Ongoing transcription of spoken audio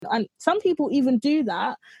And some people even do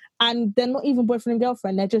that, and they're not even boyfriend and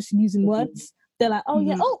girlfriend. They're just using words. They're like, oh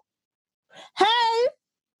yeah, oh, hey.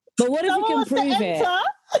 But what if we can prove it?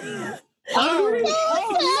 Are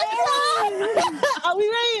we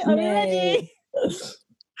ready? Are we ready?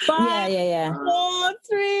 5, Yeah. 4,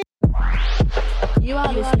 3. You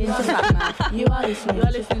are listening to Fat Man. You are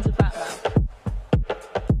listening to Fat Man.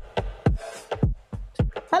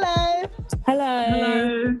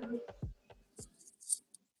 Hello.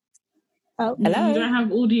 Oh, hello. You don't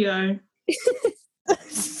have audio.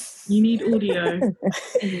 You need audio.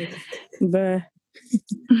 Bruh.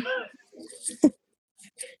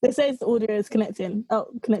 It says the audio is connecting. Oh,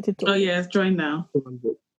 connected to audio. Oh yeah, it's joined now.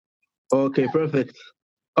 Okay, perfect.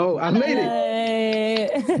 Oh, I made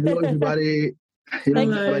it. Hello, everybody.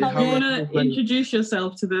 Hello. Do you want to introduce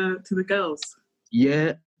yourself to the girls?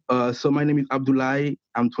 Yeah. So my name is Abdullah.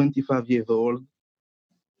 I'm 25 years old.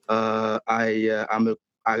 I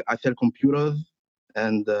sell computers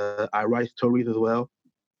and I write stories as well.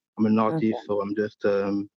 I'm an artist, so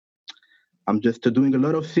I'm just doing a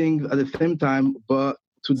lot of things at the same time. But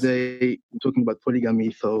today we're talking about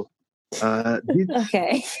polygamy. So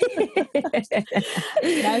okay.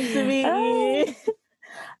 Nice to meet you.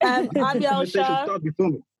 I'm Yelsha.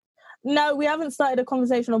 No, we haven't started a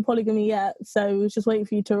conversation on polygamy yet, so we was just waiting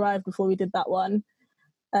for you to arrive before we did that one.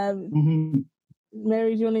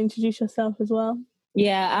 Mary, do you want to introduce yourself as well?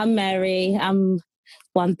 Yeah, I'm Mary. I'm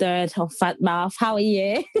 1/3 of Fat Mouth. How are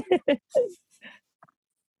you?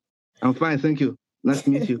 I'm fine, thank you. Nice to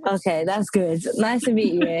meet you. Okay, that's good. Nice to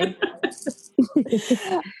meet you.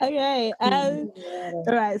 Okay. All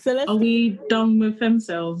right. So let's. Are we done with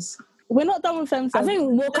femcells? We're not done with femcells. I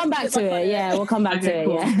think we'll come back to it. Yeah, we'll come back to it.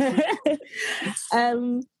 Cool.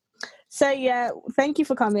 Yeah. So yeah, thank you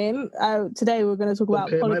for coming. Today we're going to talk about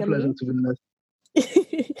polygamy. My pleasure to be nice.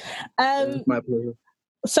 My pleasure.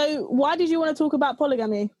 So why did you want to talk about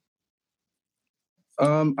polygamy?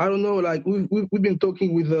 I don't know. Like we've been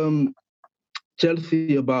talking with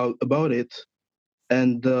Chelsea about it,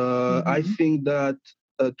 and I think that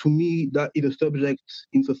to me that is a subject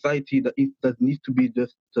in society that needs to be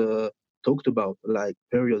just talked about. Like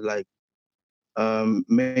period. Like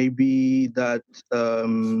maybe that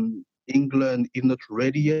England is not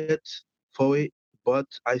ready yet for it, but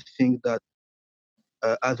I think that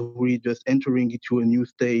as we just entering into a new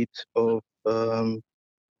state of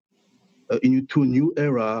into a new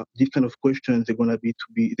era, these kind of questions they're going to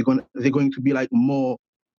be like more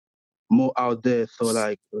out there. So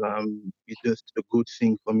like it's just a good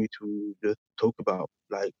thing for me to just talk about.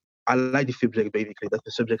 Like I like the subject basically. That's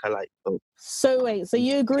the subject I like. So wait, so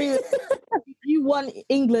you agree with you want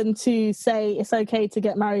England to say it's okay to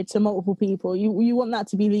get married to multiple people? You want that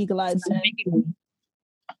to be legalized?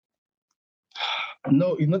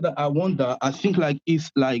 No, it's not that I want that. I think like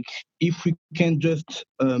it's like if we can just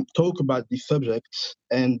talk about the subject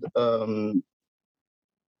and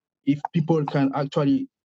if people can actually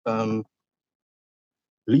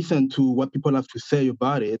listen to what people have to say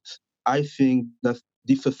about it, I think that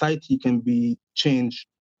this society can be changed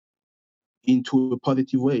into a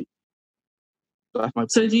positive way.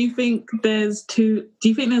 So do you think there's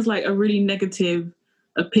like a really negative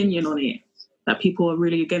opinion on it, that people are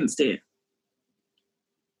really against it?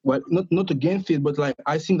 Well, not against it, but like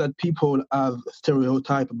I think that people have a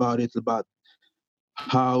stereotype about it, about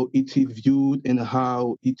how it is viewed and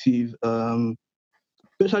how it is,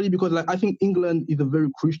 especially because like I think England is a very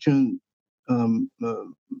Christian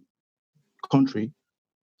country,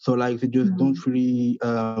 so like they just don't really,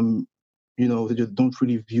 they just don't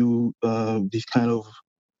really view this kind of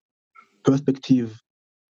perspective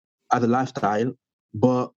as a lifestyle.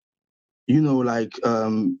 But like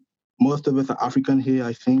most of us are African here,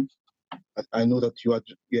 I think. I know that you are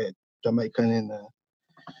Jamaican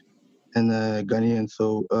and Ghanaian.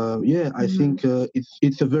 So I think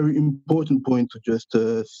it's a very important point to just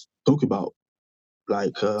talk about.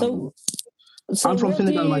 Like so I'm from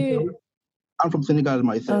Senegal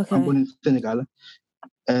myself. Okay. I'm born in Senegal,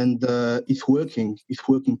 and it's working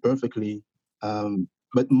perfectly.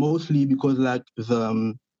 But mostly because like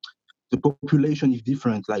the population is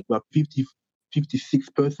different. Like we have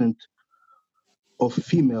 56% of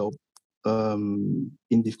female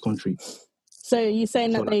in this country. So you're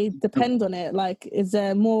saying that they depend on it? Like, is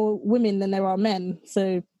there more women than there are men?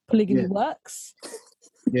 So polygamy works?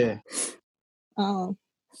 Yeah. Oh.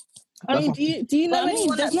 I mean, do you know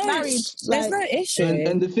anyone that's married? There's no issue.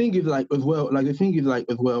 And the thing is like as well,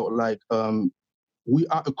 we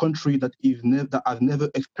are a country that has never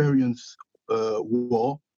experienced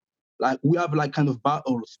war. Like we have like kind of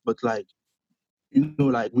battles, but like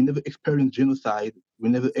like we never experienced genocide, we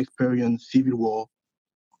never experienced civil war.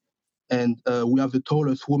 and we have the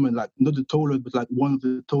tallest woman, like not the tallest, but like one of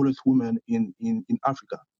the tallest women in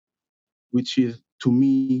Africa, which is to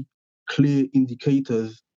me clear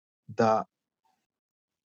indicators that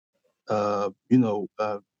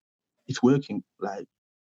it's working. Like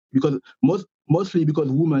because mostly because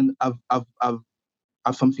women have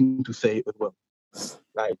something to say as well,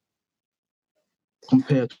 like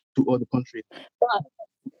compared to other countries.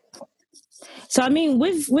 So I mean,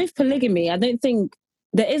 with polygamy, I don't think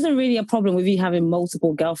there isn't really a problem with you having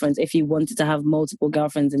multiple girlfriends if you wanted to have multiple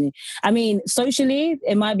girlfriends. And I mean, socially,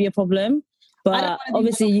 it might be a problem, but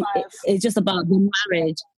obviously, it's just about the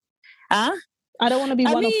marriage. Huh? I don't want to be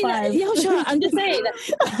one of 5. Yeah, sure. I'm just saying.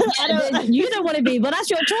 You don't want to be, but that's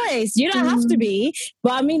your choice. You don't have to be.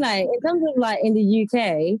 But I mean, like, in terms of like in the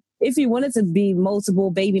UK, if you wanted to be multiple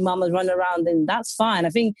baby mamas running around, then that's fine. I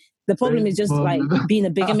think the problem is just like being a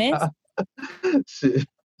bigamist.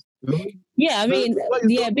 Yeah, I mean,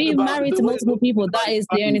 being married to multiple people, that is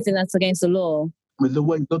the only thing that's against the law. With the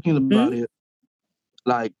way you're talking about it,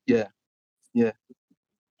 like, yeah.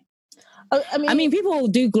 I mean, people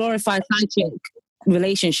do glorify side chick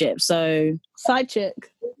relationships, so... Side chick?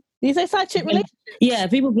 Did you say side chick relationship? Yeah,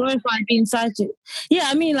 people glorify being side chick. Yeah,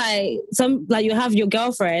 I mean, like, you have your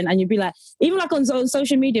girlfriend and you'd be like, even like on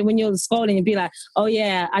social media when you're scrolling, you'd be like, oh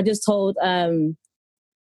yeah, I just told...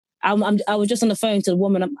 I was just on the phone to the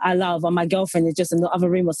woman I love, and my girlfriend is just in the other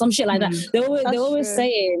room or some shit like that. They're always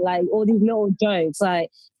saying like all these little jokes,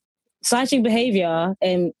 like side chick behavior,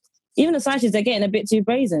 and even the side chicks are getting a bit too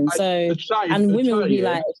brazen. And women will be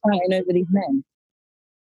like fighting over these men.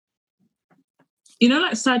 You know,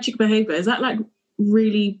 like side chick behavior, is that like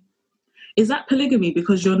really? Is that polygamy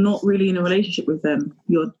because you're not really in a relationship with them?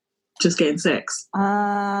 You're just getting sex.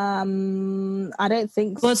 I don't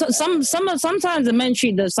think so. Well, sometimes the men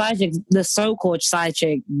treat the side chick, the so-called side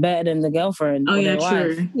chick, better than the girlfriend. Oh yeah,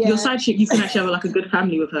 true. Yeah. Your side chick, you can actually have like a good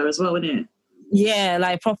family with her as well, innit? Yeah,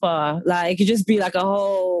 like proper. Like it could just be like a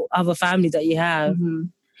whole other family that you have.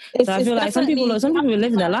 Mm-hmm. So I feel like some people are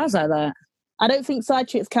living their lives like that. I don't think side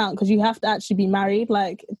chicks count because you have to actually be married.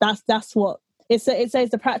 Like that's what. It says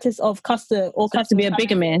the practice of custom or have to be a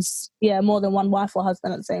bigamist. Yeah, more than one wife or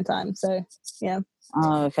husband at the same time. So, yeah.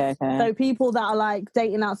 Oh, okay. So people that are like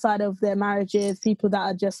dating outside of their marriages, people that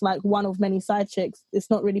are just like one of many side chicks, it's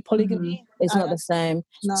not really polygamy. Mm-hmm. It's not the same.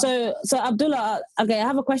 No. So Abdullah, okay, I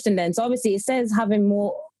have a question then. So obviously it says having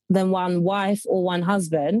more than one wife or one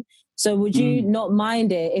husband. So would you not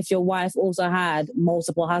mind it if your wife also had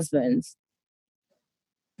multiple husbands?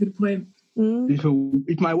 Good point.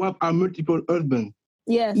 If my wife are multiple husbands.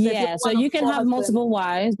 Yes. Yeah, so you can have multiple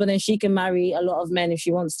wives, but then she can marry a lot of men if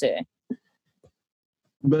she wants to.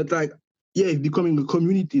 But like, yeah, it's becoming a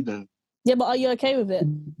community then. Yeah, but are you okay with it?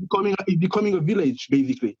 It's becoming a village,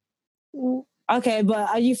 basically. Okay, but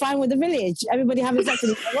are you fine with the village? Everybody having sex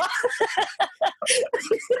with each other?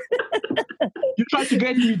 You try to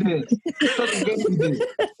get me there.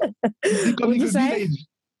 It's becoming a village.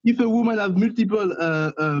 If a woman has multiple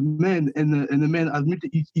men and a man has multiple,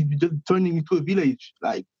 it's just turning into a village.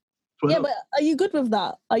 Like, yeah, but are you good with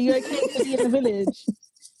that? Are you okay to be in a village?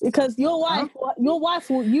 Because you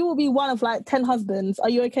will be one of like 10 husbands. Are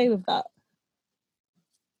you okay with that?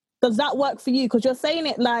 Does that work for you? Because you're saying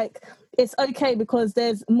it like it's okay because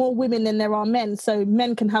there's more women than there are men, so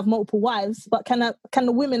men can have multiple wives. But can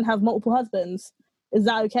the women have multiple husbands? Is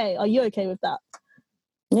that okay? Are you okay with that?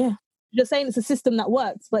 Yeah. You're saying it's a system that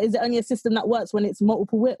works, but is it only a system that works when it's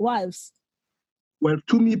multiple wives? Well,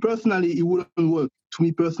 to me personally, it wouldn't work. To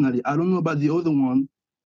me personally, I don't know about the other one,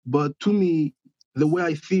 but to me, the way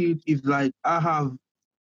I see it is like I have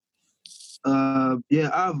a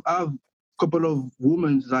couple of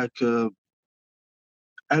women like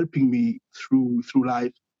helping me through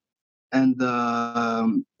life, and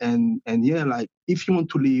yeah, like if you want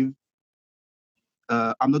to leave.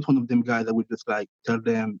 I'm not one of them guys that would just like tell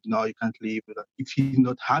them, no, you can't leave. If she's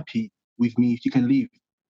not happy with me, she can leave.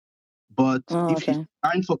 But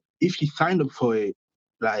if she signed up for it,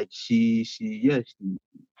 like she.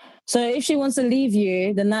 So if she wants to leave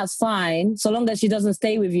you, then that's fine, so long as she doesn't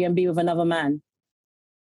stay with you and be with another man.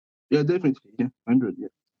 Yeah, definitely. Yeah, 100. Yeah.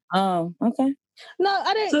 Oh, okay. No,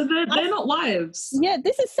 I don't. So they're not wives. Yeah,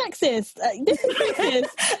 this is sexist.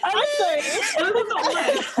 I'm sorry.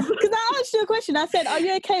 Because I asked you a question. I said, "Are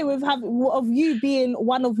you okay with you being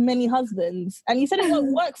one of many husbands?" And you said it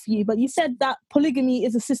won't work for you, but you said that polygamy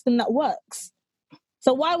is a system that works.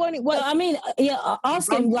 So why won't it work? I mean, yeah.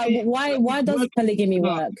 Ask him like why does polygamy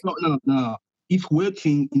work? No. It's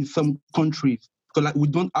working in some countries. So like we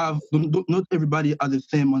not everybody has the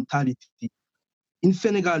same mentality. In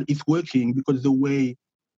Senegal, it's working because the way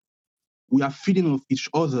we are feeding off each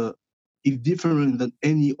other is different than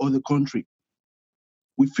any other country.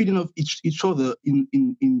 We're feeding off each other in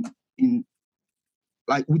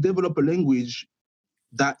like we develop a language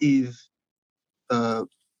that is able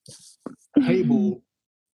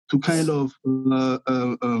to kind of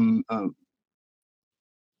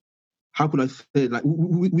how could I say it? Like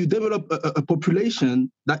we develop a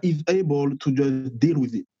population that is able to just deal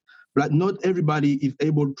with it. But not everybody is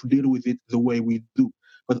able to deal with it the way we do.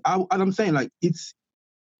 But as I'm saying, like it's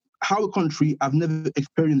our country. I've never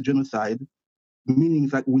experienced genocide, meaning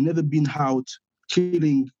like we've never been out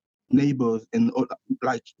killing neighbors and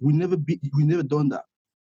like we never done that.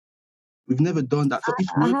 We've never done that. So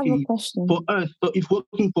it's working for us. So it's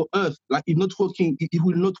working for us. Like it's not working. It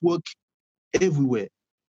will not work everywhere.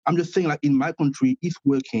 I'm just saying, like in my country, it's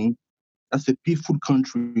working. That's a peaceful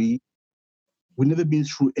country. We've never been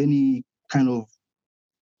through any kind of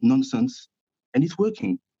nonsense, and it's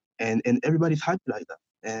working. And everybody's happy like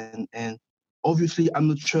that. And obviously, I'm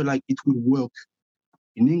not sure like it will work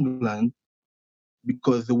in England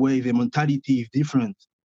because the way the mentality is different.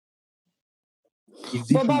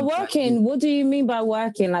 But by working, what do you mean by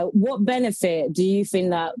working? Like, what benefit do you think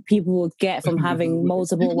that people will get from having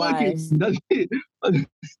multiple wives? That's it.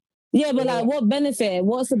 Yeah, but like, what benefit?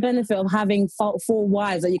 What's the benefit of having 4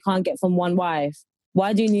 wives that you can't get from one wife?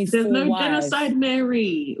 Why do you need There's 4 no wives? genocide,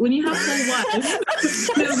 Mary. When you have 4 wives,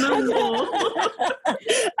 there's no war.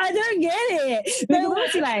 I don't get it. Because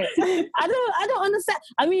obviously, like, I don't understand.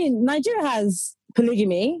 I mean, Nigeria has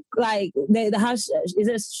polygamy. Like, they have, is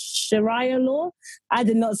it Sharia law? I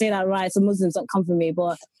did not say that right, so Muslims don't come for me.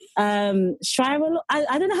 But Sharia law,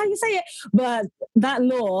 I don't know how you say it, but that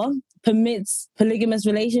law permits polygamous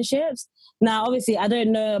relationships. Now, obviously, I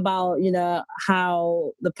don't know about,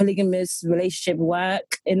 how the polygamous relationship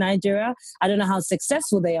work in Nigeria. I don't know how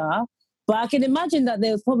successful they are, but I can imagine that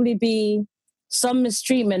there would probably be some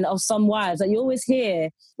mistreatment of some wives that you always hear.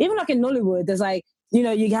 Even like in Nollywood, there's like,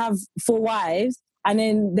 you have 4 wives, and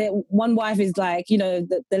then one wife is like,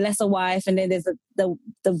 the lesser wife, and then there's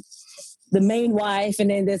the main wife, and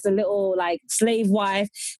then there's a little like slave wife.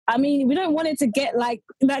 I mean, we don't want it to get like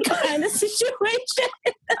that kind of situation.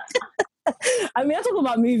 I mean, I talk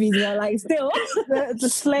about movies, but like still the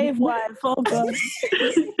slave wife. Oh god.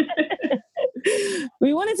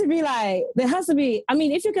 We want it to be like, there has to be, I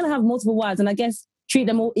mean, if you're going to have multiple wives, and I guess treat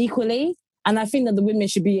them all equally, and I think that the women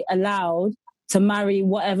should be allowed to marry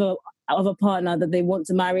whatever other partner that they want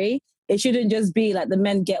to marry. It shouldn't just be like the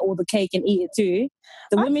men get all the cake and eat it too.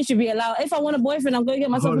 The women should be allowed, if I want a boyfriend, I'm going to get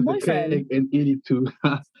myself a boyfriend. Cake and eat it too.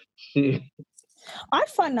 Shit. I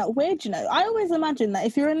find that weird, I always imagine that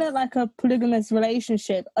if you're in a polygamous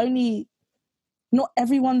relationship, not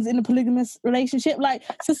everyone's in a polygamous relationship. Like,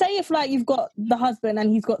 so say if like you've got the husband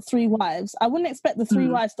and he's got 3 wives, I wouldn't expect the 3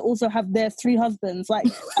 wives to also have their 3 husbands. Like,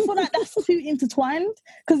 I feel like that's too intertwined.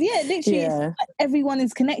 Because literally, it's like everyone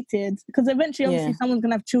is connected. Because eventually, obviously, someone's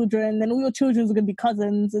gonna have children, then all your children are gonna be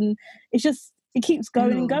cousins, and it keeps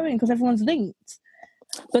going and going because everyone's linked.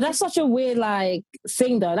 But that's such a weird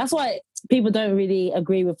thing, though. That's why people don't really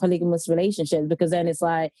agree with polygamous relationships, because then it's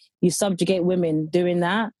like you subjugate women doing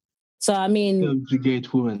that. So I mean,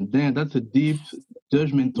 subjugate women. Damn, that's a deep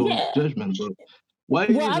judgmental judgment, bro. Why?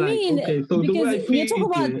 Well, I mean, okay, so because the way I feel you're talking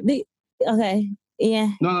about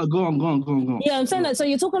No, go on. Yeah, I'm saying that. So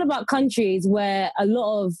you're talking about countries where a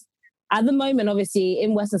lot of, at the moment, obviously,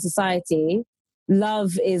 in Western society,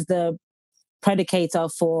 love is the predicator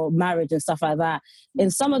for marriage and stuff like that. In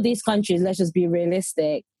some of these countries, let's just be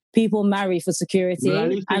realistic, people marry for security,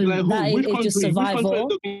 and that is just survival. Which country are you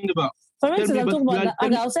talking about? For instance, I'm talking about.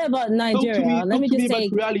 Okay, I'll say about Nigeria. Let me just say.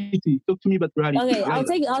 Talk to me about reality. Okay,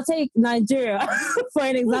 I'll take Nigeria for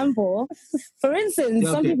an example. For instance,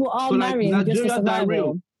 some people are marrying just for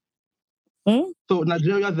survival. So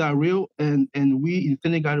Nigerians are real, and we in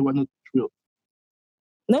Senegal were not real.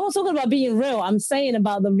 No one's talking about being real. I'm saying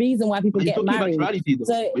about the reason why people get married. About reality, though?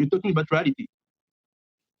 So, are you talking about reality?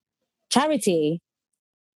 Charity.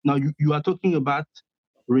 Now you are talking about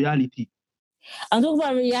reality. I'm talking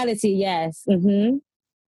about reality, yes. Mm-hmm.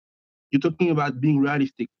 You're talking about being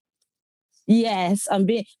realistic. Yes, I'm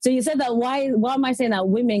being. So you said that why am I saying that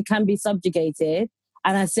women can be subjugated?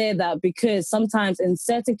 And I said that because sometimes in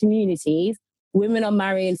certain communities, women are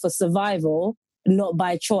marrying for survival, not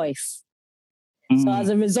by choice. So as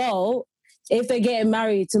a result, if they're getting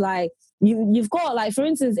married to you've got for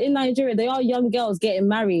instance, in Nigeria, there are young girls getting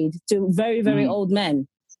married to very, very old men.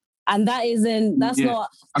 And that's not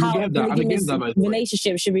how a polygamous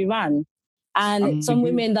relationship should be run. And some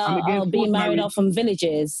women that are being married off from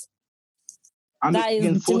villages,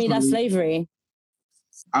 to me, that's slavery.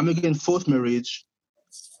 I'm against forced marriage.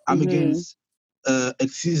 I'm against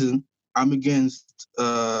excision. I'm against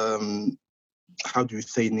how do you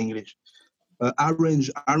say in English?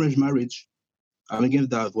 Arranged marriage. I'm against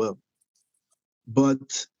that as well.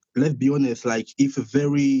 But let's be honest, like if a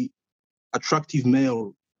very attractive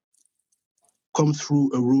male comes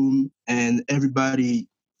through a room and everybody,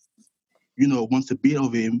 wants a bit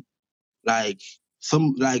of him,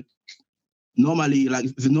 normally,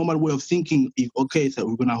 like the normal way of thinking is, okay, so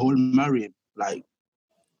we're gonna hold marry him, like,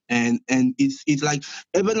 and it's like,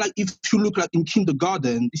 even like if you look like in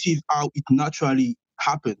kindergarten, this is how it naturally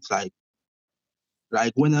happens. Like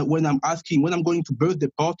when I'm going to birthday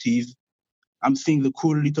parties, I'm seeing the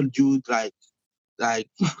cool little dude like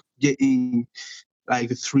getting like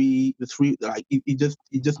the three like it's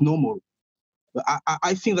just normal. But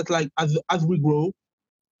I think that like as we grow,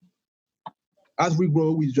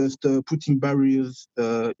 we just putting barriers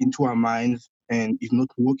into our minds, and it's not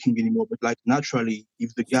working anymore. But like naturally,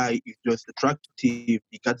 if the guy is just attractive, he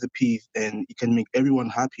got the piece, and he can make everyone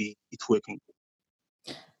happy, it's working.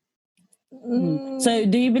 So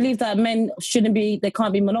do you believe that men they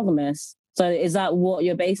can't be monogamous? So is that what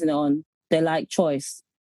you're basing it on? They like choices.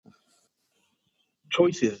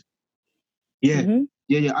 Yeah. Mm-hmm.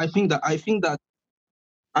 Yeah. I think that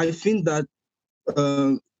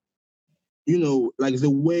like the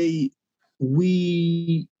way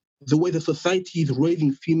the society is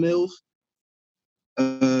raising females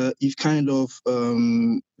is kind of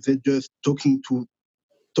they're just talking to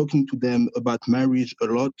them about marriage a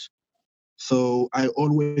lot. So I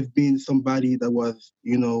always been somebody that was,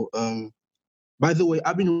 by the way,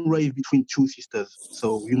 I've been raised between two sisters.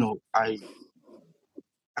 So, I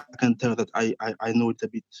can tell that I know it's a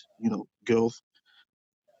bit, girls.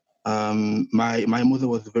 My mother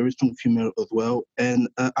was a very strong female as well. And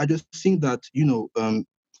I just think that,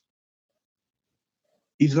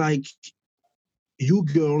 it's like you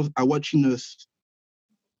girls are watching us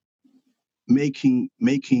making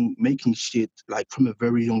shit like from a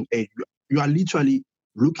very young age. You are literally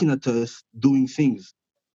looking at us doing things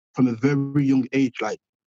from a very young age, like,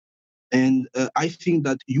 and I think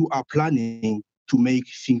that you are planning to make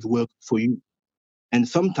things work for you, and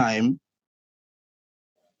sometimes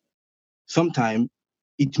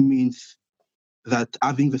it means that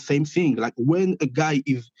having the same thing, like when a guy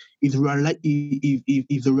is the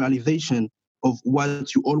realization of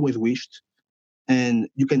what you always wished, and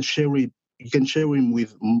you can share him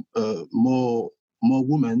with more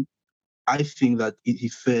women. I think that it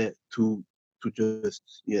is fair to just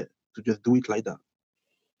do it like that.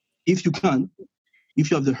 If you can,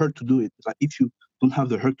 if you have the heart to do it, it's like, if you don't have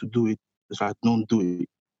the heart to do it, it's like, don't do it.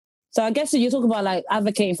 So I guess you're talking about like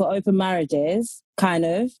advocating for open marriages, kind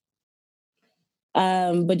of,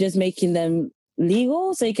 but just making them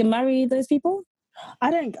legal so you can marry those people.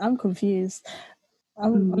 I'm confused.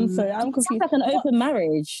 I'm sorry, I'm confused. Sounds like an open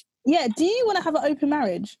marriage. Yeah, do you want to have an open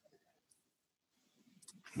marriage?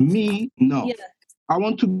 Me, no. Yeah. I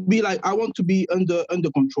want to be under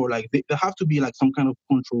control. Like there have to be like some kind of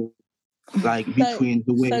control, like between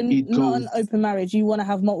the way it goes. Not an open marriage. You want to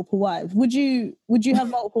have multiple wives? Would you have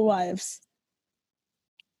multiple wives?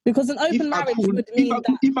 Because an open marriage would mean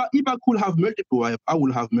if I could have multiple wives, I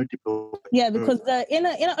would have multiple wives. Yeah, because in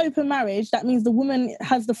an open marriage, that means the woman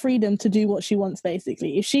has the freedom to do what she wants,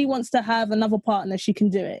 basically. If she wants to have another partner, she can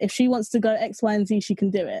do it. If she wants to go X, Y, and Z, she can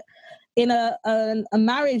do it. In a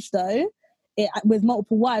marriage, though, with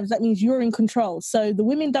multiple wives, that means you're in control. So the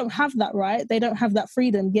women don't have that right. They don't have that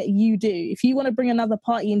freedom, yet you do. If you want to bring another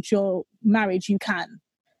party into your marriage, you can.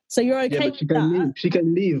 So you're okay with that. She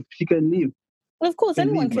can leave. Well, of course,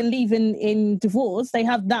 anyone can leave in divorce. They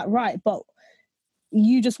have that right, but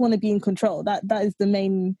you just want to be in control. That is the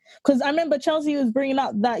main. Because I remember Chelsea was bringing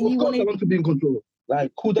up that I want to be in control.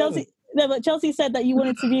 Like, who doesn't? No, but Chelsea said that you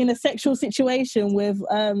wanted to be in a sexual situation with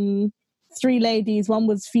 3 ladies. One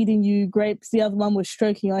was feeding you grapes, the other one was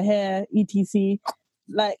stroking your hair, etc.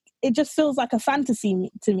 Like, it just feels like a fantasy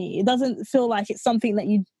to me. It doesn't feel like it's something that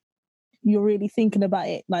you're really thinking about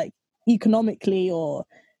it, like economically, or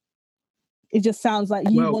it just sounds like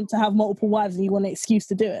you want to have multiple wives and you want an excuse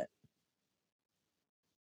to do it.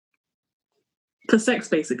 For sex,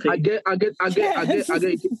 basically. I get.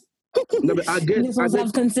 No, but I get. You just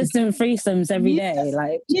have consistent threesomes every day.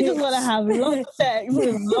 Like, you just want to have lots of sex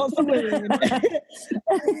with lots of women.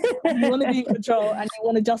 You want to be in control and you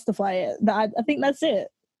want to justify it. I think that's it.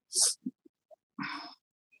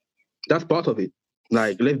 That's part of it.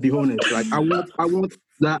 Like, let's be honest. Like, I want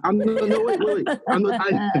that. Wait.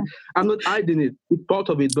 I'm not hiding it. It's part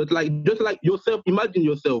of it. But like, just like yourself, imagine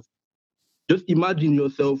yourself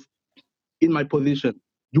in my position.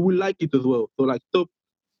 You will like it as well. So like, stop.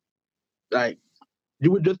 Like, you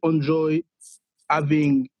would just enjoy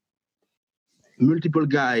having multiple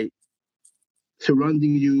guys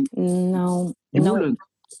surrounding you, No, you no, wouldn't.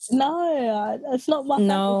 No, it's not my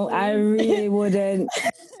no, fantasy. I really wouldn't.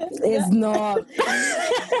 It's not.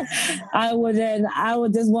 I wouldn't. I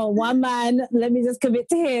would just want one man. Let me just commit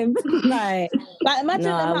to him. Like imagine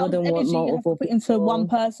no, the I amount of wouldn't want energy you have to multiple put into one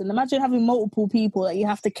people. person. Imagine having multiple people that you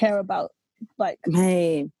have to care about. Like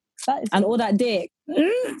Hey, that is and all that dick. No,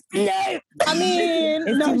 I mean,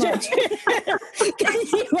 it's no, too much. Can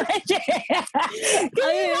you imagine? Can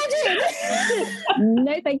you imagine?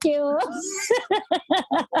 No, thank you.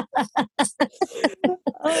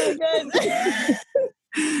 Oh god.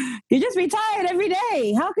 You just be tired every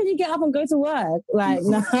day. How can you get up and go to work? Like,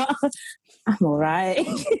 no, I'm all right.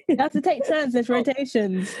 You have to take turns. There's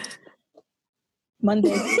rotations.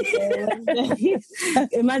 Monday, Tuesday, Wednesday.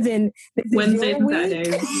 Imagine this is Wednesday your and week.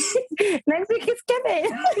 Saturdays. Next week is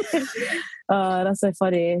Kevin. Oh, that's so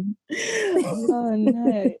funny. Oh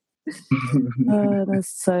no. Oh, that's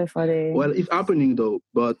so funny. Well, it's happening though,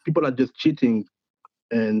 but people are just cheating,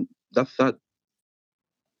 and that's sad.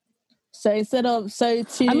 So instead of I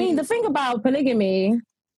mean, the thing about polygamy,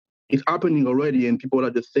 It's happening already, and people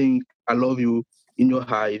are just saying "I love you" in your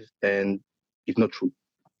eyes, and it's not true.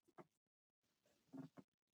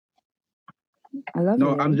 I love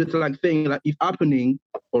No, it. I'm just like saying like it's happening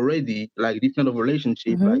already, like this kind of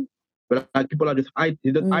relationship, like, but like people are just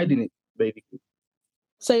hiding it basically.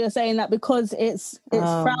 So you're saying that because it's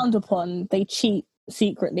frowned upon, they cheat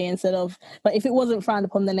secretly instead of. But if it wasn't frowned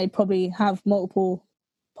upon, then they'd probably have multiple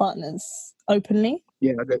partners openly.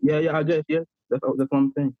 Yeah, I guess, yeah. That's what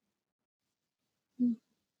I'm saying.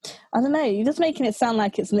 I don't know. You're just making it sound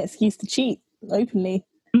like it's an excuse to cheat openly.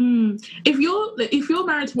 If you're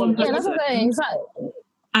married to one person, that's what I'm saying. It's like,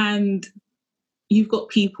 and you've got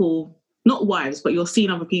people, not wives, but you're seeing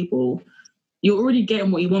other people, you're already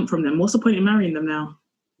getting what you want from them. What's the point in marrying them now?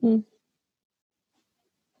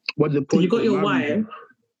 What's the point? You got your wife.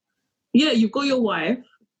 Yeah, you've got your wife,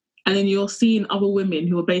 and then you're seeing other women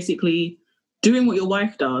who are basically doing what your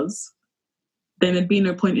wife does. Then there'd be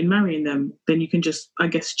no point in marrying them. Then you can just, I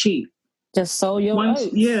guess, cheat. just sow your oats.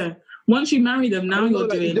 Yeah. Once you marry them, now you're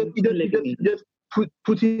doing polygamy. Just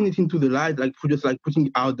putting it into the light, like putting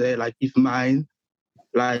it out there, like it's mine.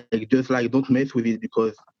 Like just like don't mess with it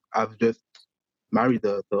because I've just married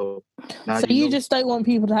her. So you just don't want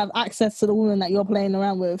people to have access to the woman that you're playing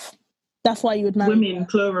around with. That's why you would marry women,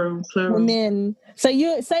 plural. Women. So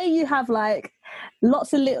you say you have like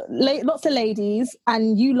lots of ladies,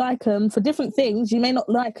 and you like them for different things. You may not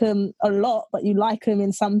like them a lot, but you like them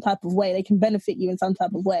in some type of way. They can benefit you in some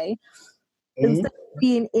type of way. Instead of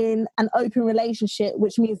being in an open relationship,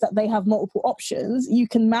 which means that they have multiple options, you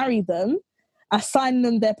can marry them, assign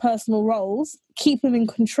them their personal roles, keep them in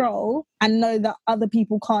control, and know that other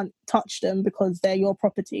people can't touch them because they're your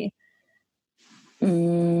property.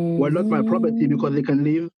 Well, not my property because they can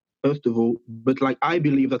leave, first of all. But like I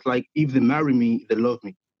believe that like if they marry me, they love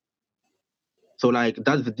me. So like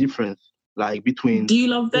that's the difference. Like between. Do you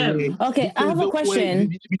love them? Okay, I have a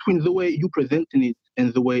question. Between the way you presenting it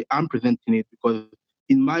and the way I'm presenting it, because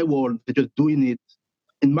in my world they're just doing it.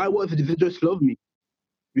 In my world they just love me.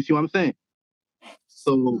 You see what I'm saying?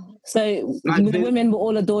 So like the women will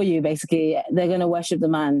all adore you. Basically, they're gonna worship the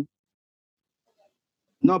man.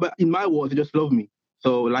 No, but in my world they just love me.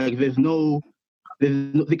 So like there's no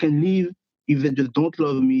they can leave if they just don't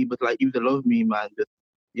love me. But like if they love me, man,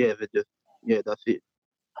 that's it.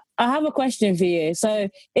 I have a question for you. So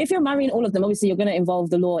if you're marrying all of them, obviously you're going to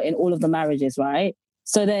involve the law in all of the marriages, right?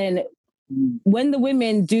 So then when the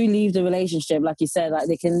women do leave the relationship, like you said, like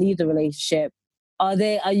they can leave the relationship, are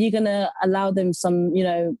you going to allow them some,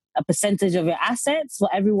 a percentage of your assets for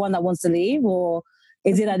everyone that wants to leave? Or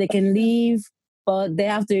is it that they can leave, but they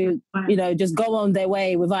have to, just go on their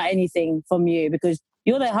way without anything from you because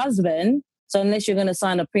you're their husband. So unless you're going to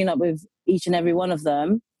sign a prenup with each and every one of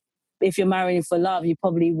them, if you're marrying for love, you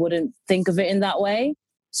probably wouldn't think of it in that way.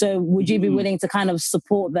 So would you be willing to kind of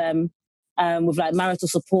support them with like marital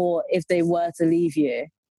support if they were to leave you?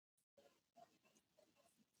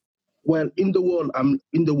 Well, in the world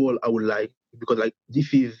I would like, because like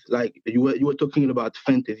this is like you were talking about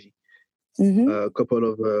fantasy a couple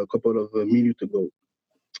of minutes ago,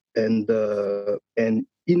 and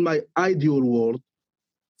in my ideal world,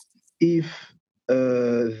 if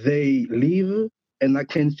they leave and I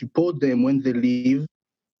can support them when they leave,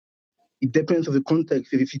 it depends on the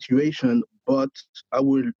context of the situation, but I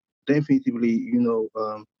will definitively,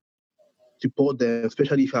 support them,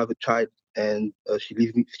 especially if I have a child and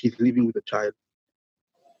she's living with a child.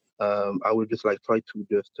 I will just like try to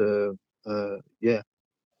just,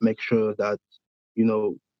 make sure that,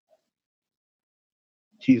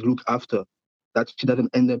 she's looked after. that she doesn't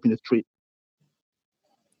end up in the street.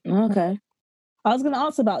 Okay. I was going to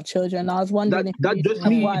ask about children. I was wondering if That's you just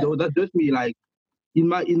have me, wives. though. That's just me. Like in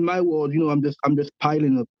my world, I'm just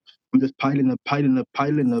piling up. I'm just piling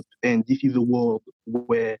up, and this is a world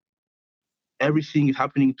where everything is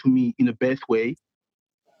happening to me in the best way,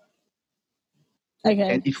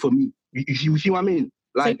 Okay. and it's for me. You see what I mean?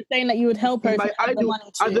 So Like you're saying that you would help her in if my you had the ideal,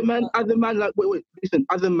 money to. as a man, like wait, listen,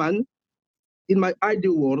 as a man, in my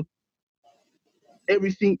ideal world,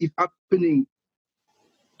 everything is happening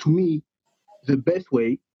to me the best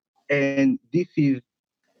way, and this is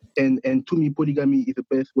and to me polygamy is the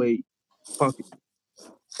best way possible.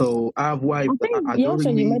 So I have wives I that think are you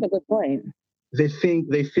adoring made me. a good point. They think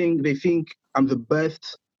I'm the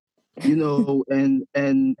best, and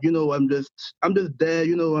I'm just there,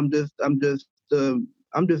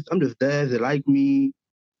 I'm just there. They like me.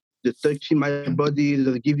 They're touching my body.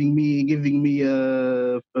 They're giving me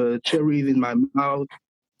cherries in my mouth.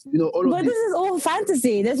 All of But this. this is all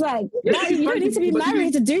fantasy. There's like Yes, that. it's You don't need to fantasy, be but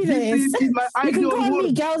married to do this this. is in my You can ideal go and world.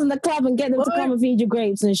 meet girls in the club and get them to come and feed you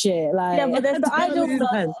grapes and shit. Like, Yeah, but there's the I don't ideal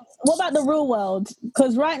world. understand. What about the real world?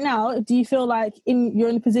 Because right now, do you feel like you're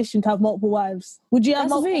in a position to have multiple wives? Would you have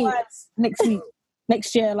That's the multiple thing. wives next week,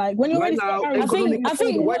 next year? Like when you're Right ready to get now, married? I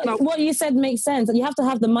think right now, what you said makes sense. You have to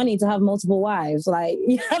have the money to have multiple wives. Like,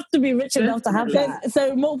 you have to be rich enough to have that.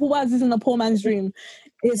 So multiple wives isn't a poor man's dream.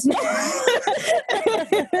 It's not.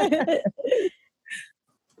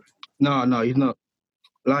 no, it's not.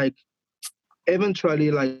 Like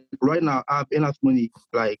eventually, like right now, I have enough money.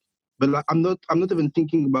 Like, but like I'm not even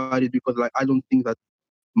thinking about it because like I don't think that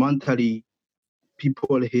mentally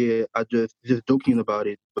people here are just joking about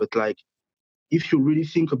it. But like, if you really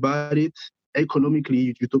think about it,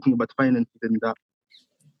 economically, you're talking about finances, and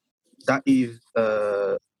that is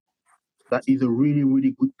a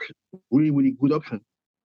really good option.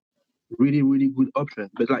 Really good option.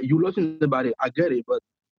 But like you looking about it, I get it. But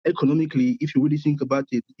economically, if you really think about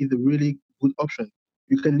it, it's a really good option.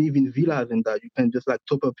 You can live in villas and that. You can just like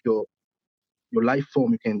top up your life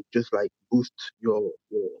form. You can just like boost your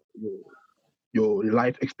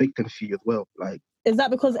life expectancy as well. Like, Is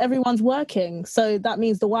that because everyone's working? So that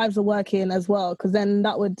means the wives are working as well. Because then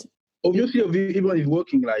that would. obviously, everyone is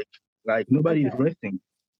working. Like nobody is resting.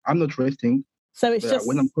 I'm not resting. So it's But just.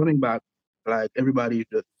 when I'm coming back, like everybody is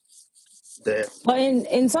just there. But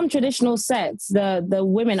in some traditional sets, the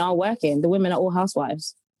women are working. The women are all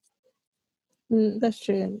housewives. That's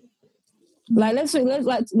true. Like let's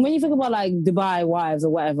like when you think about like Dubai wives or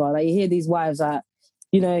whatever, like you hear these wives that,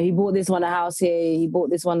 he bought this one a house here, he bought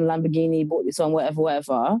this one a Lamborghini, he bought this one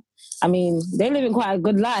whatever. I mean, they're living quite a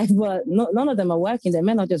good life, but none of them are working. Their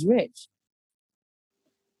men are just rich.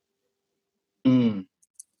 Mm.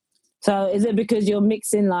 So is it because you're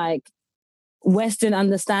mixing like Western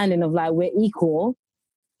understanding of like we're equal,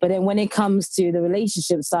 but then when it comes to the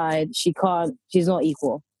relationship side, she's not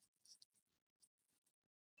equal?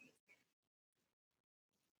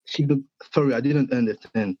 Sorry, I didn't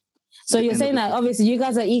understand. So you're saying that obviously you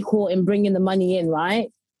guys are equal in bringing the money in, right?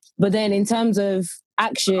 But then in terms of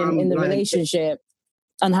action in the relationship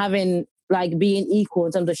and having like being equal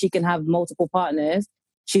in terms of she can have multiple partners,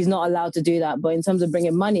 she's not allowed to do that. But in terms of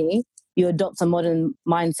bringing money, you adopt a modern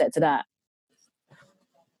mindset to that.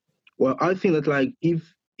 Well, I think that like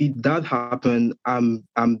if it does happen, I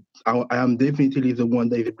am definitely the one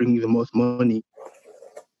that is bringing the most money.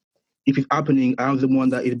 If it's happening, I'm the one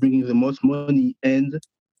that is bringing the most money, and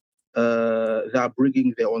they are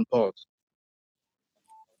bringing their own part.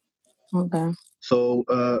 Okay. So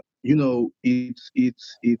it's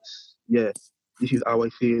yeah. This is how I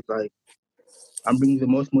see it. Like I'm bringing the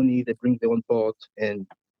most money, they bring their own part, and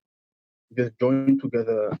just join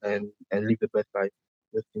together and live the best life.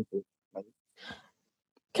 Just simple.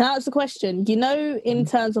 Can I ask a question? In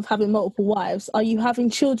terms of having multiple wives, are you having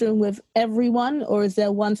children with everyone, or is there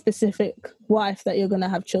one specific wife that you're going to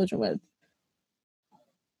have children with?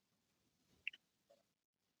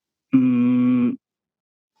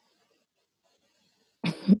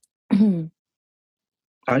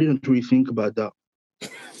 I didn't really think about that, to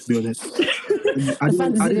be honest. I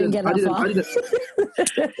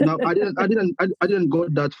didn't go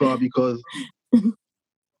that far because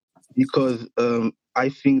I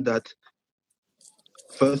think that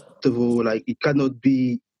first of all, like it cannot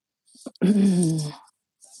be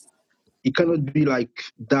like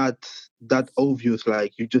that obvious.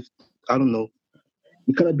 Like you just, I don't know,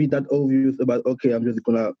 it cannot be that obvious about, okay, I'm just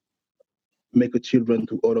gonna make a children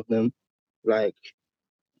to all of them. Like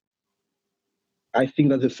I think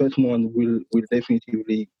that the first one will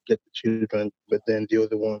definitely get the children, but then the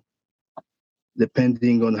other one,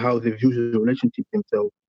 depending on how they view the relationship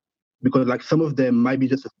themselves, because like some of them might be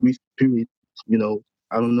just a free spirit, you know.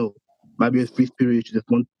 I don't know. Might be a free spirit. She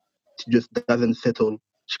just doesn't settle.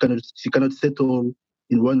 She cannot settle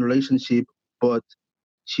in one relationship, but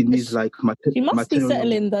she needs like She must be material.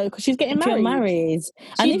 settling though, because she's getting If you're married. married,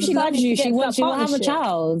 and if she loves you, she will have a partnership.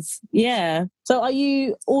 child. Yeah. So are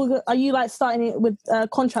you like starting it with a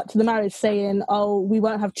contract to the marriage saying, oh, we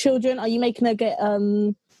won't have children? Are you making her get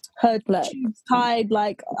her tubes tied?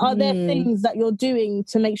 Like, are there things that you're doing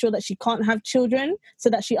to make sure that she can't have children so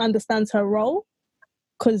that she understands her role?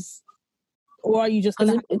 Or are you just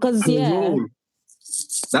gonna because role?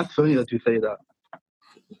 That's funny that you say that.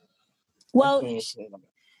 Well,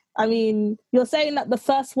 I mean, you're saying that the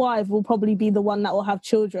first wife will probably be the one that will have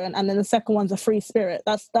children, and then the second one's a free spirit.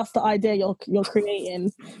 That's the idea you're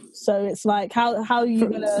creating. So it's like, how are you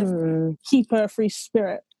gonna keep her a free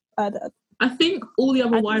spirit? I think all the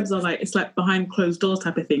other wives are like, it's like behind closed doors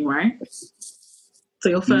type of thing, right? So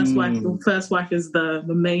your first wife is the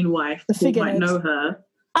main wife. People might know her.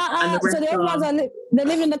 And the rest so the other ones they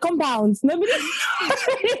live in the compounds. Nobody.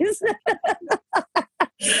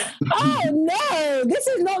 Oh no, this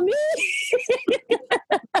is not me.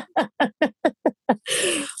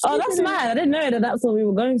 Oh, that's mad. I didn't know that's what we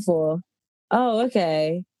were going for. Oh,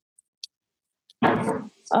 okay.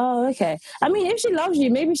 Oh, okay. I mean, if she loves you,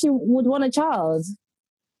 maybe she would want a child.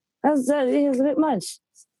 That's a bit much.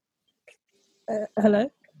 Hello?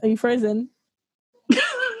 Are you frozen?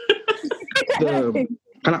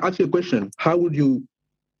 Can I ask you a question? How would you...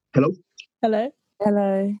 Hello? Hello?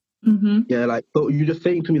 Mm-hmm. Yeah, like, so you're just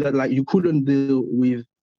saying to me that, like, you couldn't deal with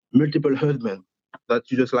multiple husbands, that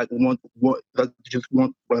you just, like, you just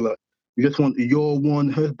want your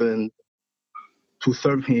one husband to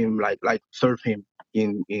serve him, like serve him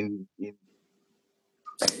in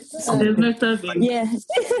there's no serving. Yeah.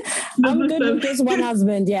 I'm good with just one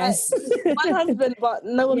husband, yes. One husband, but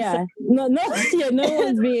no one's no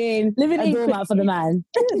one's being living a doormat for the man.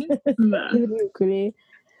 Living equally.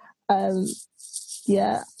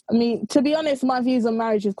 Yeah. I mean, to be honest, my views on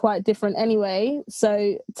marriage is quite different anyway.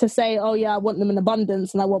 So to say, oh yeah, I want them in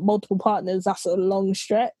abundance and I want multiple partners, that's a long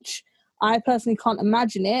stretch. I personally can't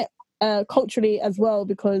imagine it culturally as well,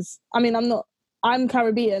 because I mean, I'm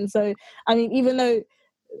Caribbean. So, I mean, even though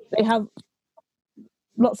they have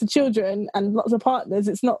lots of children and lots of partners,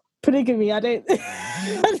 it's not polygamy. That's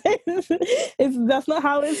not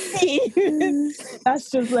how it's seen. That's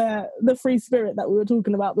just the free spirit that we were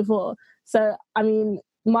talking about before. So, I mean,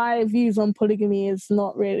 my views on polygamy is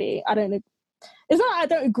not really, it's not that I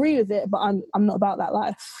don't agree with it, but I'm not about that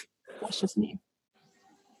life. That's just me.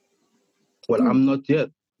 Well, I'm not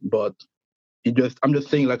yet, but I'm just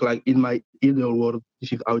saying, like in my ideal world,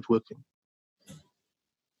 this is how it's working.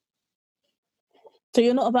 So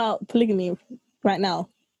you're not about polygamy right now?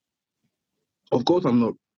 Of course I'm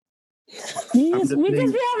not. We just be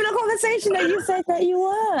having a conversation that you said that you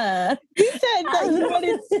were. You said that you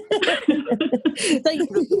wanted.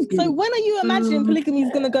 So when are you imagining polygamy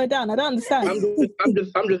is going to go down? I don't understand.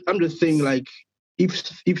 I'm just saying, like, if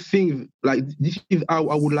things like this is how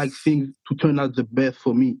I would like things to turn out the best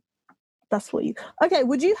for me. That's what you. Okay,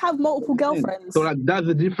 would you have multiple girlfriends? So like that's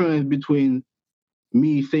the difference between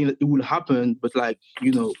me saying that it will happen, but like,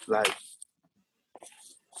 you know, like,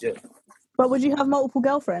 yeah. But would you have multiple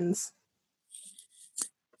girlfriends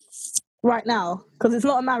right now? Because it's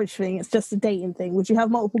not a marriage thing; it's just a dating thing. Would you have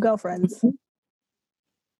multiple girlfriends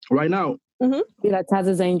right now? Mm-hmm. Be like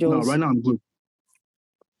Taz's Angels. No, right now I'm good.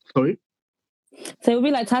 Sorry. So it would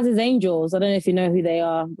be like Taz's Angels. I don't know if you know who they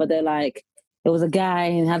are, but they're like, there was a guy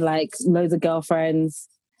and had like loads of girlfriends.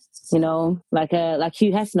 You know, like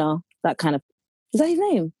Hugh Hefner, that kind of. Is that his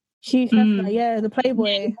name? Hugh Hefner, yeah, the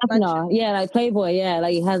Playboy. Hefner, yeah, like Playboy, yeah,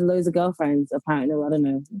 like he has loads of girlfriends. Apparently, I don't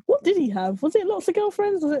know. What did he have? Was it lots of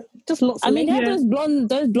girlfriends? Was it just lots? I mean, he had those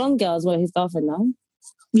blonde girls were his girlfriend now.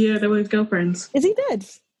 Yeah, they were his girlfriends. Is he dead?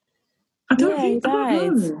 I don't think he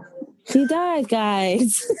died. He died,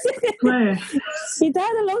 guys. Where? He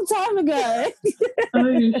died a long time ago.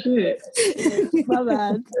 Oh shit! My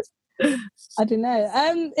bad. I don't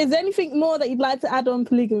know. Is there anything more that you'd like to add on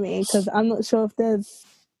polygamy? Because I'm not sure if there's.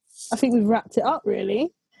 I think we've wrapped it up,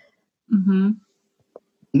 really. Mm-hmm.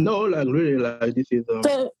 No, like really, like this is.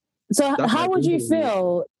 So how would you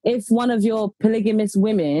feel if one of your polygamous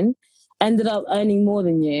women ended up earning more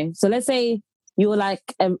than you? So let's say you were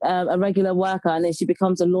like a regular worker and then she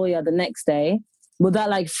becomes a lawyer the next day. Would that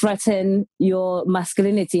like threaten your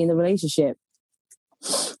masculinity in the relationship?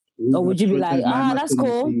 Or would you be like, that's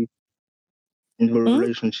cool? In the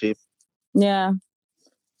relationship. Yeah.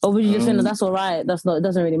 Or would you just think that's all right? It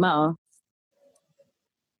doesn't really matter.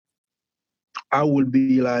 I would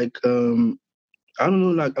be like, I don't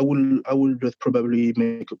know, like I will just probably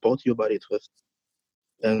make a party about it first.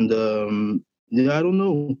 And yeah, I don't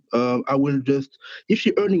know. I will just, if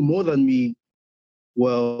she earning more than me,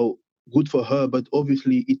 well, good for her. But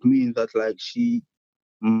obviously, it means that like she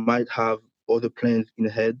might have other plans in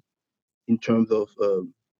head in terms of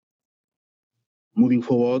moving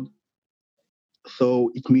forward.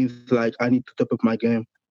 So it means like I need to step up my game.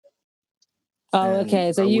 Oh, And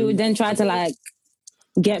okay. So I you will would then try to like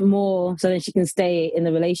get more so that she can stay in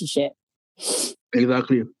the relationship.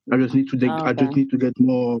 exactly. I just need to Oh, I just okay. need to get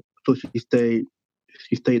more so she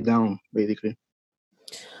stay down basically.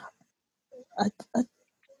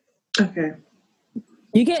 Okay.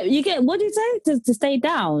 You get what do you say to stay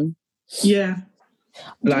down? Yeah.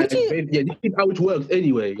 Like you- yeah, this is how it works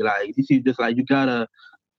anyway. Like this is just like you gotta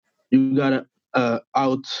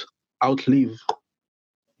outlive.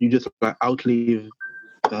 You just like outlive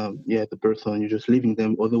yeah, the person. You're just leaving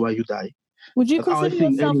them, otherwise you die. would you That's how I consider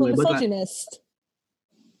think yourself a anyway. But like misogynist?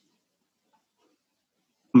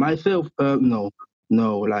 myself,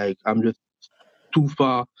 no, like I'm just too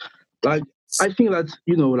far. Like I think that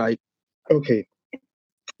like okay,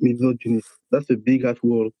 misogyny. That's a big ass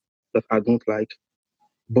word that I don't like.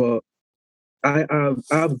 But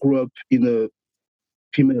I've grew up in a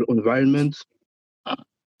female environment,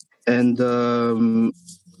 and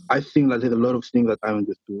I think that there's a lot of things that I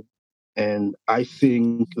understood, and I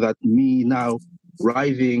think that me now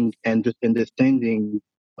rising and just understanding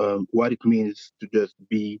what it means to just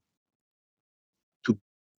be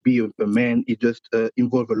a man, it just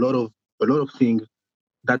involves a lot of things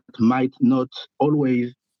that might not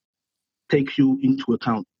always take you into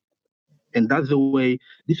account. And that's the way,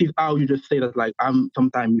 this is how you just say that, like, I'm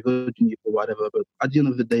sometimes misogynist or whatever, but at the end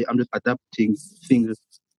of the day, I'm just adapting things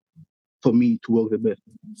for me to work the best.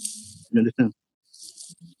 You understand?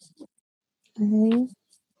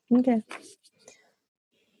 Okay.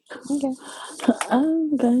 Okay.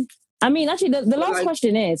 I mean, actually, the But last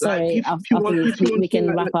question is, like sorry, if you after want, this, if you want we to think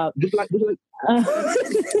can wrap up.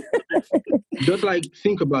 just like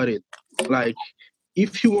think about it. Like,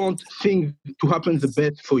 if you want things to happen the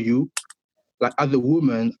best for you, like as a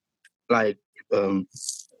woman, like,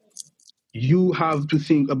 you have to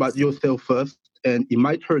think about yourself first, and it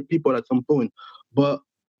might hurt people at some point. But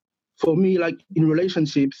for me, like in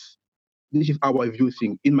relationships, this is how I view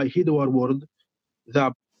things. In my Hideaward world, there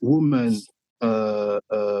are women,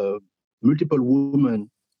 multiple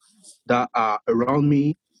women that are around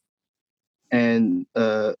me, and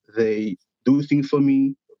they do things for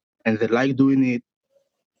me, and they like doing it,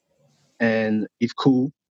 and it's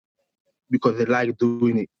cool because they like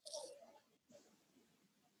doing it.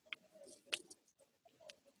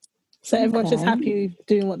 So everyone's just Okay. happy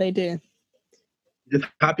doing what they do. Just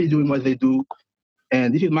happy doing what they do.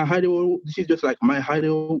 And this is my Hideaward. This is just like my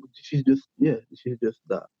Hideaward. This is just, yeah, this is just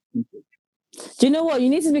that. Do you know what? You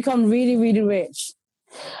need to become really, really rich,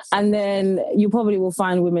 and then you probably will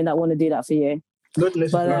find women that want to do that for you. Not But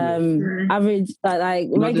necessarily. average, like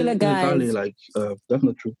Not regular necessarily. guys, Like, that's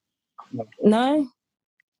not true. no.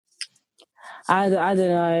 I don't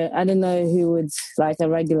know. I don't know who would like a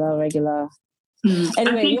regular. I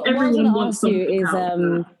Anyway, think what I was everyone going to wants ask you something is, out of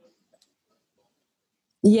that.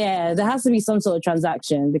 yeah, there has to be some sort of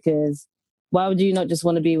transaction, because why would you not just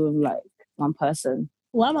want to be with like one person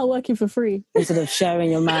Why am I working for free? instead of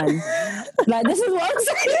sharing your man? Like, this is what I'm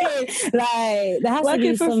saying. Like, there has to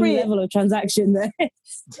Working be for some free. level of transaction there.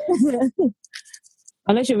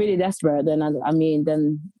 Unless you're really desperate, then I mean,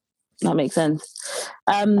 then that makes sense.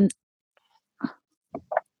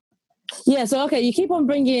 Yeah, so okay, you keep on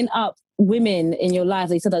bringing up women in your life.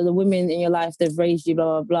 They said that the women in your life, they've raised you,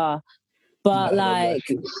 blah, blah, blah. But Blah, blah, blah, like,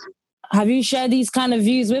 shit. have you shared these kind of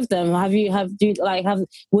views with them?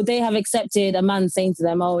 Would they have accepted a man saying to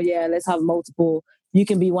them, oh yeah, let's have multiple, you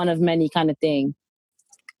can be one of many kind of thing?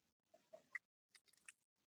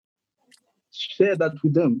 Share that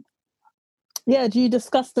with them. Yeah, do you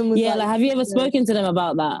discuss them with Yeah, like have you ever spoken to them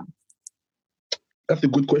about that? That's a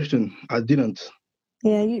good question. I didn't.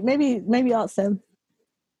 Yeah, maybe ask them.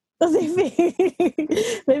 What they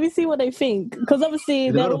think? Maybe see what they think. Because obviously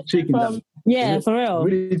There's a they're lot of also cheeky from that. Yeah, for real.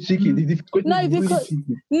 Really cheeky. This question is really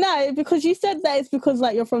cheeky. because you said that it's because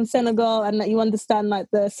like you're from Senegal and that you understand like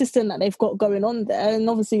the system that they've got going on there, and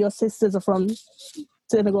obviously your sisters are from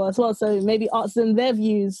Senegal as well. So maybe ask them their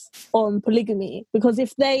views on polygamy, because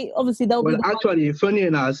if they obviously they'll Well, be actually, funny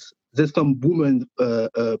enough, there's some women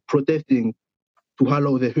protesting to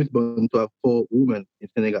allow their husband to have 4 women in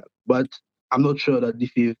Senegal. But I'm not sure that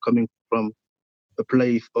this is coming from a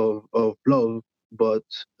place of love, but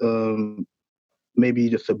maybe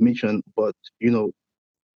the submission. But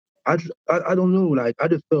I don't know. Like I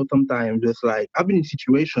just felt sometimes just like I've been in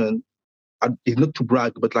situation. It's not to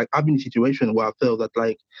brag, but like I've been in a situation where I felt that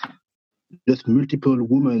like just multiple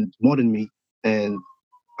women more than me, and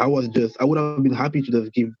I would have been happy to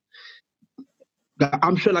just give.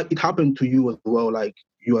 I'm sure like it happened to you as well. Like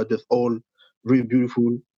you are just all very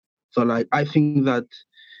beautiful. So like I think that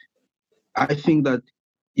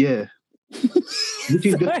yeah. Which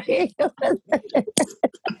is just, Sorry.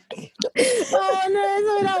 Oh no,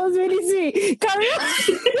 sorry, that was really sweet. Carry on.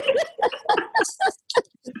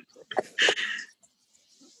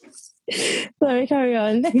 Sorry, carry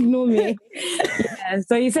on. Ignore me. Yeah,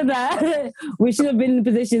 so you said that we should have been in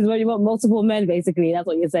positions where you want multiple men, basically. That's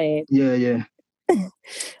what you're saying. yeah.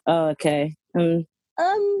 Oh, okay. Yeah,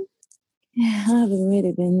 I haven't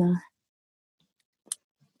really been there.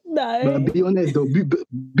 No. But be honest though.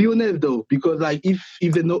 Be honest though, because like if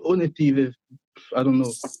there's no honesty, I don't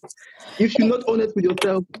know. If you're not honest with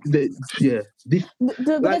yourself, this But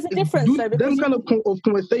like there's a difference though, because them kind of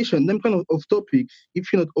conversation, them kind of topics.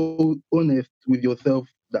 If you're not honest with yourself,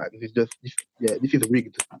 that is just this is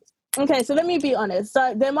rigged. okay, so let me be honest.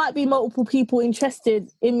 So there might be multiple people interested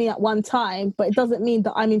in me at one time, but it doesn't mean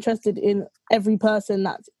that I'm interested in every person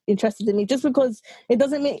that's interested in me. Just because it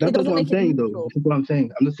doesn't make That's it doesn't what I'm make it saying, though. neutral. That's what I'm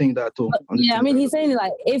saying. I'm not saying that at all. Yeah, I mean, he's saying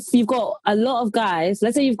like if you've got a lot of guys,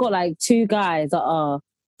 let's say you've got like two guys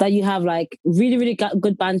that you have like really, really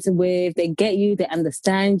good banter with, they get you, they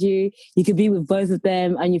understand you, you could be with both of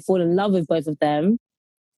them and you fall in love with both of them,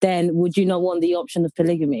 then would you not want the option of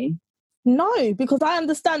polygamy? No, because I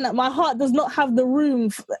understand that my heart does not have the room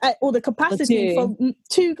or the capacity for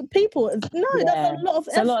two people. No, that's a lot of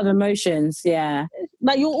effort. A lot of emotions, yeah.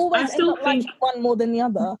 Like you'll always end up liking one more than the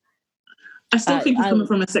other. I still think it's coming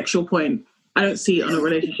from a sexual point. I don't see it on a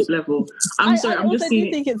relationship level. I'm sorry, I'm just seeing.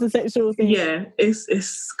 I think it's a sexual thing. Yeah,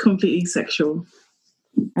 it's completely sexual.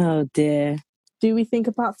 Oh dear. Do we think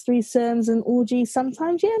about threesomes and orgies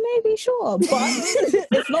sometimes? Yeah, maybe, sure. But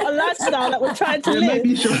it's not a lifestyle that we're trying to live.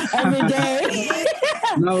 Maybe, sure. Every day.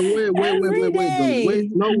 No,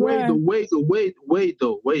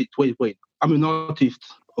 wait. I'm an artist,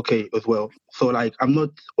 okay, as well. So like, I'm not,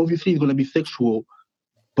 obviously it's going to be sexual,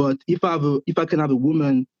 but if I can have a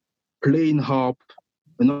woman playing harp,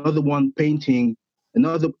 another one painting, and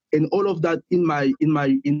all of that in my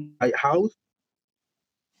house,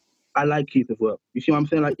 I like it as well. You see what I'm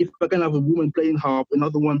saying? Like if I can have a woman playing harp,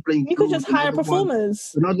 another one playing you could just hire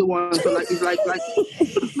performers. Another one, so like it's like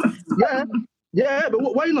yeah,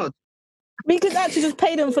 but why not? We could actually just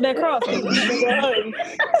pay them for their craft and go home.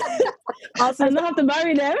 I don't have to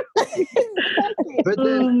marry them. But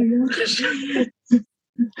then,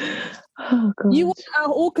 you want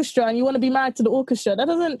an orchestra and you want to be married to the orchestra. That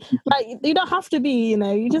doesn't, like, you don't have to be,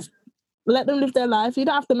 you just let them live their life. You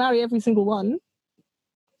don't have to marry every single one.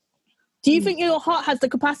 Do you think your heart has the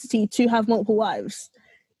capacity to have multiple wives?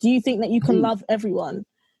 Do you think that you can love everyone?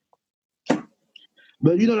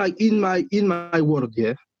 But like in my world,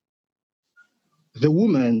 yeah, the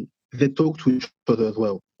women, they talk to each other as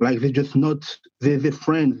well. Like they're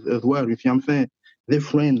friends as well. You see what I'm saying? They're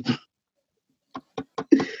friends.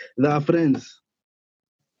 They are friends.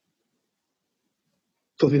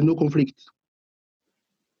 So there's no conflict.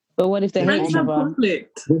 But what if they hate each other?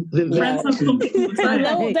 Conflict. Friends have conflict all the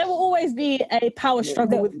time. There will always be a power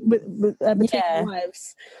struggle between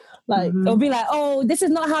wives. Like it'll be like, oh, this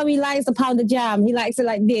is not how he likes the pound of jam. He likes it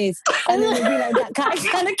like this, and then it'll be like that kind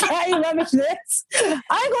of rubbishness. I ain't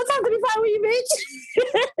got time to be fine with you,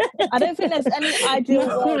 bitch. I don't think there's any ideal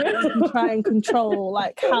world that you can try and control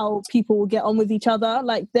like how people will get on with each other.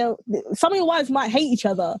 Like some of your wives might hate each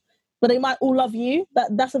other, but they might all love you.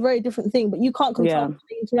 That's a very different thing. But you can't control how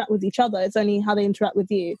they interact with each other. It's only how they interact with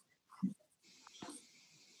you.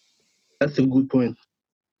 That's a good point.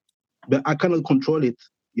 But I cannot control it.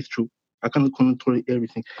 It's true. I cannot control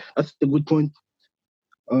everything. That's a good point.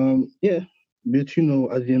 Yeah. But at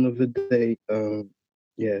the end of the day,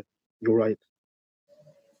 yeah, you're right.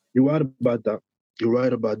 You're right about that.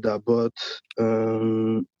 But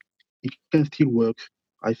it can still work,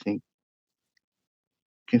 I think.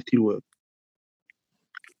 It can still work.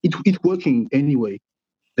 It's working anyway.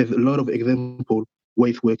 There's a lot of example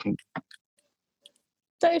where it's working.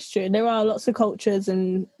 That is true. There are lots of cultures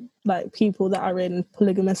and like people that are in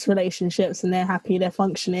polygamous relationships and they're happy, they're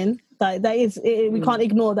functioning. Like that is, we can't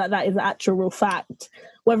ignore that is an actual real fact.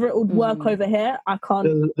 Whether it would work over here, I can't.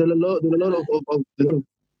 There's a lot of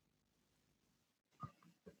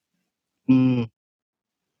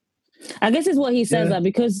I guess it's what he says that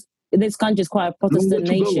because this country is quite a Protestant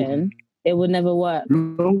nation, it would never work.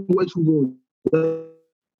 Long way to go.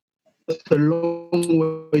 That's a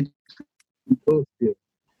long way to go here.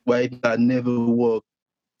 why that never work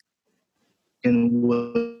can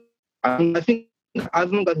work. I think as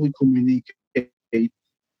long as we communicate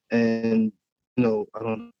and I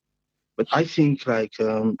don't know. But I think like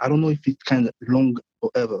I don't know if it can long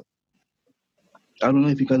forever. I don't know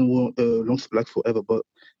if it can long like forever, but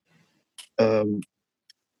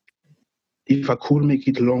if I could make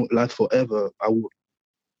it long last forever, I would.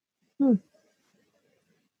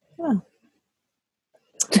 Yeah.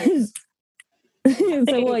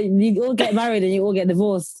 So what? You all get married and you all get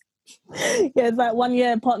divorced. Yeah, it's like 1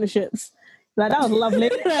 year partnerships. Like, that was lovely.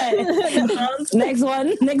 Next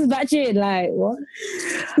one, next batch in. Like what?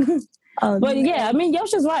 But yeah, I mean,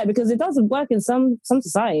 Yosha's right because it doesn't work in some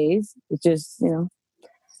societies. It's just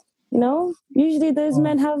usually those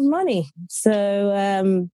men have money,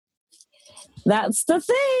 so that's the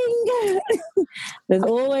thing. There's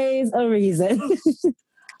always a reason.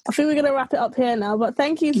 I think we're gonna wrap it up here now. But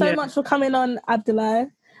thank you so much for coming on, Abdullah.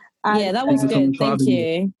 Yeah, that was good. Thank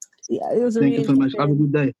you. Yeah, it was Thank you so much. Have a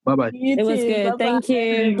good day. Bye bye. It was good. Bye-bye. Thank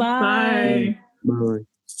you. Bye. Bye.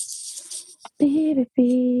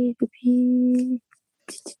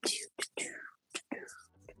 Bye.